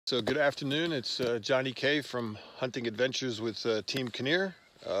So good afternoon, it's Johnny K from Hunting Adventures with Team Kinnear.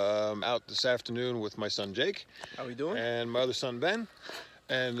 Out this afternoon with my son Jake. How we doing? And my other son Ben.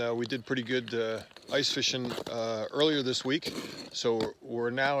 And we did pretty good ice fishing earlier this week. So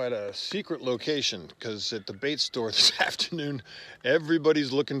we're now at a secret location because at the bait store this afternoon,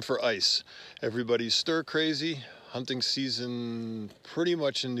 everybody's looking for ice. Everybody's stir crazy. Hunting season pretty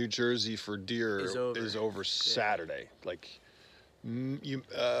much in New Jersey for deer is over Saturday.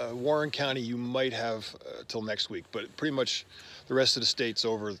 Warren County, you might have till next week, but pretty much the rest of the state's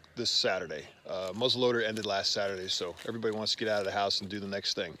over this Saturday. Muzzleloader ended last Saturday, so everybody wants to get out of the house and do the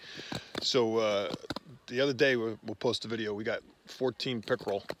next thing. So the other day, we'll post a video. We got 14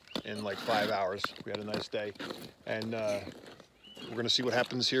 pickerel in like 5 hours. We had a nice day, and we're gonna see what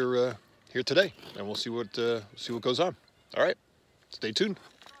happens here today, and we'll see what goes on. All right, stay tuned.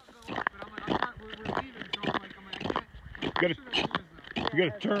 You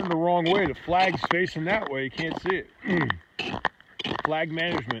gotta turn the wrong way. The flag's facing that way. You can't see it. Flag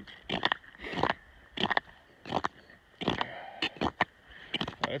management. Oh,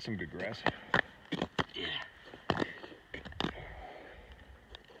 that's some good grass.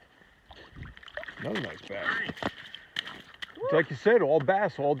 Another nice bass. It's like you said, all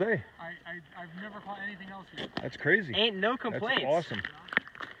bass all day. I've never caught anything else yet. That's crazy. Ain't no complaints. That's awesome.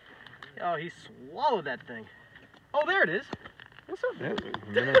 Oh, he swallowed that thing. Oh, there it is. What's up? Yeah,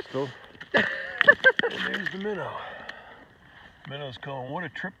 the minnow's still. There's the minnow. Minnow's calling. What a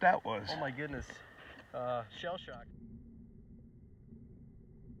trip that was. Oh my goodness. Shell shock.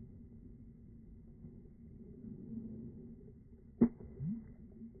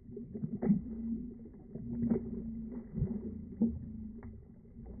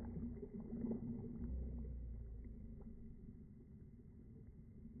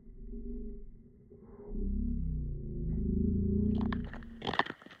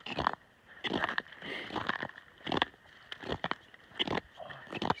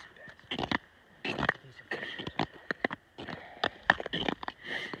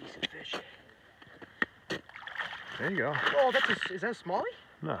 There you go. Oh, is that a smallie?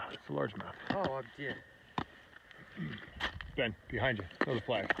 No, it's a largemouth. Oh, yeah. Ben, behind you. Another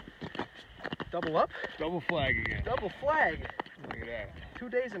flag. Double up? Double flag again. Double flag. Look at that. 2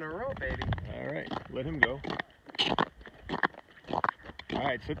 days in a row, baby. All right, let him go. All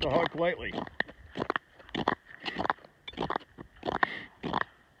right, sit the hook lightly.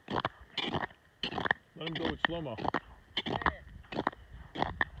 Let him go with slow-mo.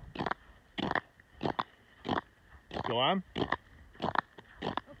 Still on? Of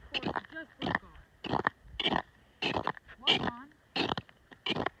course, it just broke off. Well on.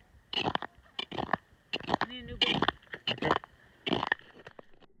 I need a new bait. Okay.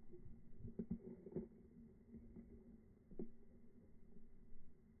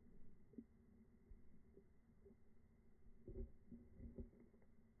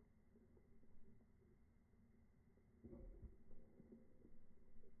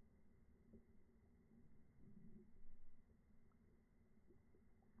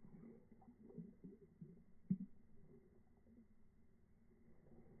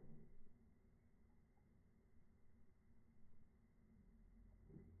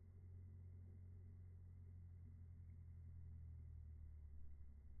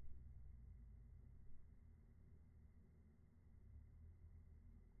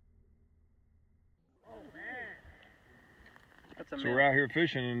 That's a So we're out here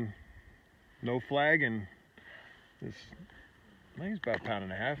fishing and no flag, and this, I think he's about 1.5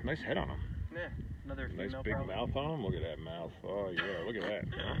 pounds. Nice head on him. Yeah, another Nice female big probably. mouth on him. Look at that mouth. Oh yeah, look at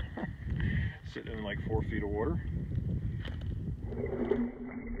that. Sitting in like 4 feet of water.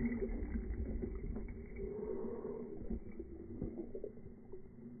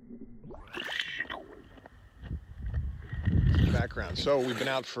 Background. So we've been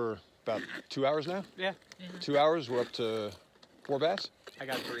out for about 2 hours now. Yeah. 2 hours. We're up to 4 bass, I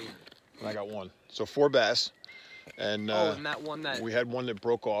got 3. and I got 1. So 4 bass, and And that one that... we had one that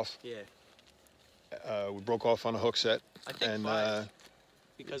broke off. Yeah. We broke off on a hook set, I think and 5.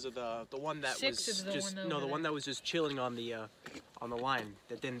 Because of the one that 6 was is the just... one No, over the one there. that was just chilling on the line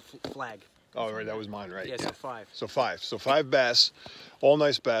that didn't flag. oh right, that was mine, right? Yeah, so 5. So 5. So 5 bass, all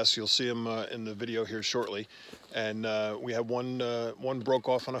nice bass. You'll see them in the video here shortly. And we had one broke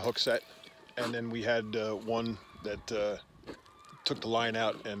off on a hook set, and then we had one that took the line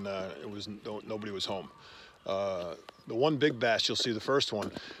out, and nobody was home. The one big bass, you'll see the first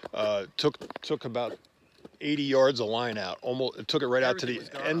one, took about 80 yards of line out. Almost, it took it right out to the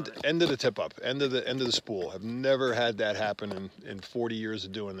end of the tip up, end of the spool. I've never had that happen in 40 years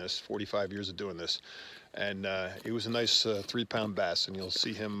of doing this, 45 years of doing this. and he was a nice 3-pound bass, and you'll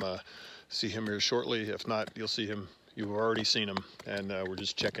see him here shortly. If not, you'll see him. You've already seen him, and we're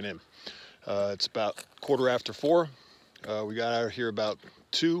just checking in. It's about 4:15. We got out of here about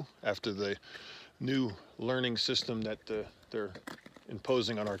 2 after the new learning system that they're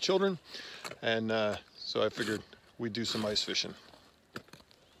imposing on our children, and so I figured we'd do some ice fishing.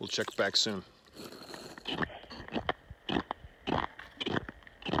 We'll check back soon.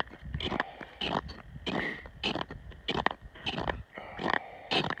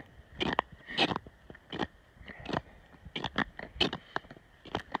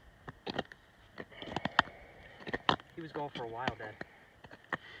 He was going for a while, Dad.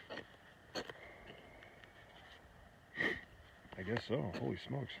 I guess so. Holy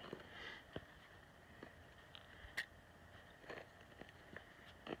smokes.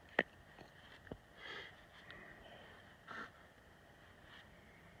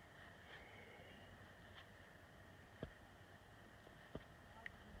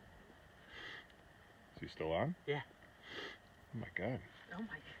 Is he still on? Yeah. Oh my God. Oh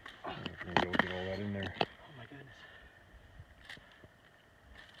my. I'm gonna go get all that in there. Oh my goodness.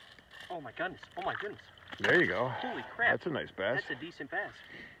 Oh my goodness. Oh my goodness. There you go. Holy crap. That's a nice bass. That's a decent bass.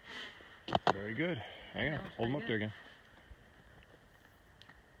 Very good. Hang on. Hold him up there again.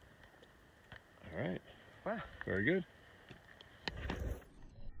 All right. Wow. Very good.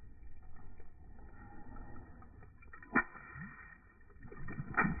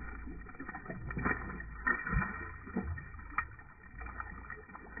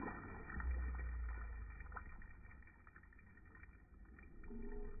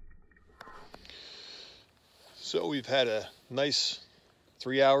 So we've had a nice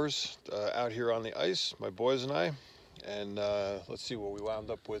 3 hours out here on the ice, my boys and I, and let's see what we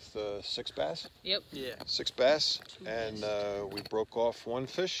wound up with, 6 bass. Yep. Yeah. 6 bass, and we broke off 1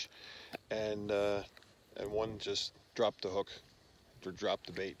 fish, and one just dropped the hook, or dropped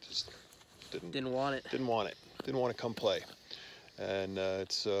the bait, just Didn't want it. didn't want to come play. And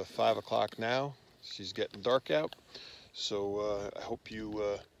it's 5 o'clock now. She's getting dark out, so I hope you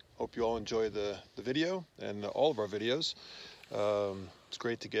all enjoy the video and all of our videos. It's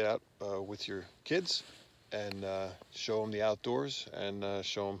great to get out with your kids and show them the outdoors and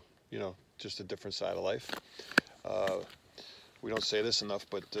show them, you know, just a different side of life. We don't say this enough,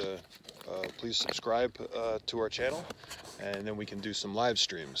 but please subscribe to our channel, and then we can do some live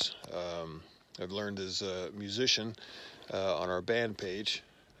streams. I've learned as a musician on our band page,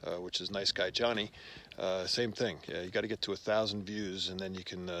 which is Nice Guy Johnny, same thing. Yeah, you got to get to 1,000 views, and then you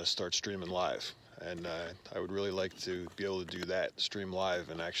can start streaming live. And I would really like to be able to do that, stream live,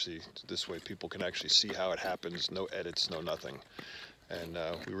 and actually this way people can actually see how it happens. No edits, no nothing. And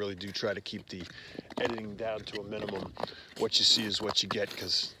we really do try to keep the editing down to a minimum. What you see is what you get,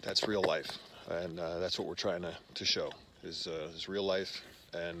 because that's real life, and that's what we're trying to show is real life,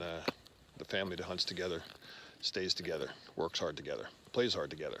 and the family that hunts together, stays together, works hard together, plays hard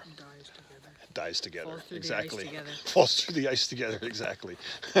together, dies together. Falls through Exactly. the ice together. Falls through the ice together. Exactly.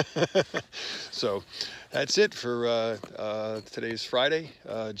 So that's it for today's Friday,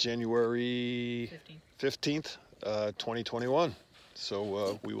 January 15th, 2021.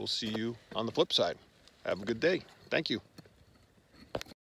 So we will see you on the flip side. Have a good day. Thank you.